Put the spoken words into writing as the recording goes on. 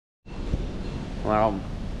Well,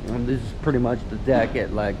 this is pretty much the deck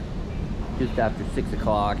at like just after 6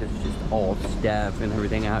 o'clock. It's just all staff and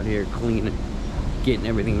everything out here cleaning, getting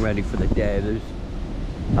everything ready for the day. There's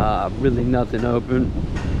really nothing open.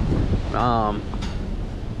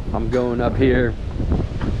 I'm going up here.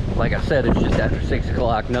 Like I said, it's just after 6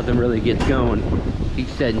 o'clock. Nothing really gets going. He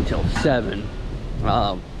said until 7.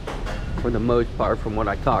 For the most part, from what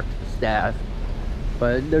I talked to the staff.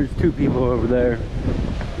 But there's 2 people over there.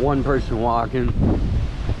 1 person walking.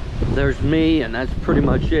 There's me, and that's pretty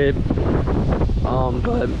much it.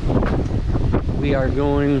 But we are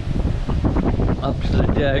going up to the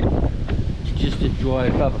deck to just enjoy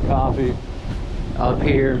a cup of coffee up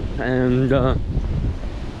here and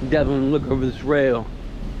definitely look over this rail.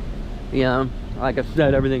 Yeah, like I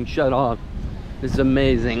said, everything's shut off. It's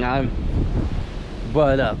amazing.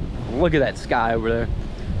 But look at that sky over there.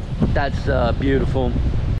 That's beautiful.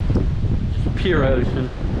 Just pure ocean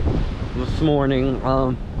this morning.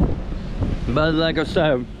 But like I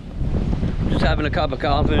said, just having a cup of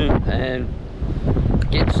coffee and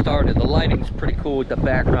getting started. The lighting's pretty cool with the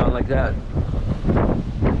background like that,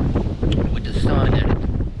 with the sun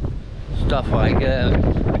and stuff like that.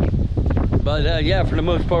 But yeah, for the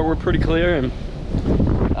most part, we're pretty clear, and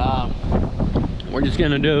we're just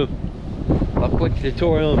gonna do a quick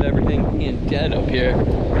tutorial of everything being dead up here.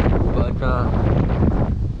 But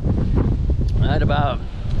that about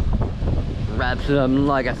wraps it up.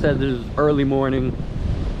 Like I said, this is early morning.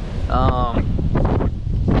 Yeah,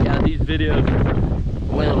 these videos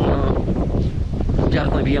will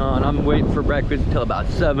definitely be on. I'm waiting for breakfast until about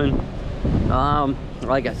 7.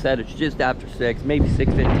 Like I said, it's just after 6, maybe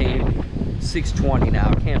 6:15, 6:20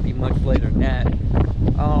 now. Can't be much later than that.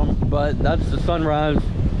 But that's the sunrise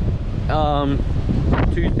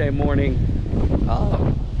Tuesday morning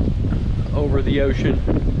over the ocean.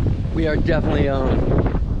 We are definitely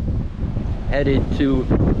headed to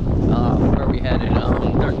where we headed.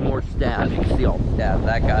 There's more staff. You can see all the staff.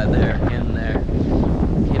 That guy there, him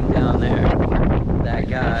down there, that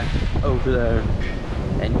guy over there,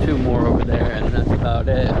 and 2 more over there, and that's about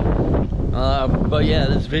it. But yeah,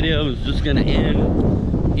 this video is just gonna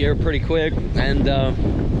end here pretty quick, and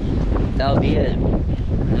that'll be it.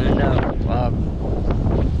 And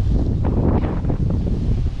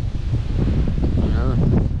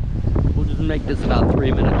we'll just make this about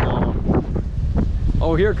 3 minutes long.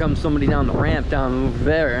 Oh, here comes somebody down the ramp down over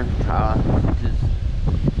there, which is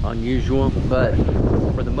unusual, but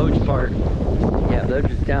for the most part, yeah, they're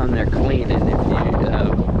just down there cleaning. If you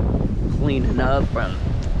cleaning up and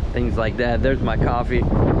things like that. There's my coffee,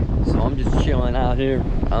 so I'm just chilling out here.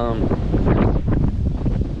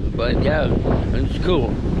 But yeah, it's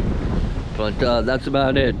cool. But that's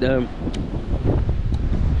about it.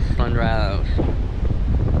 Sunrise.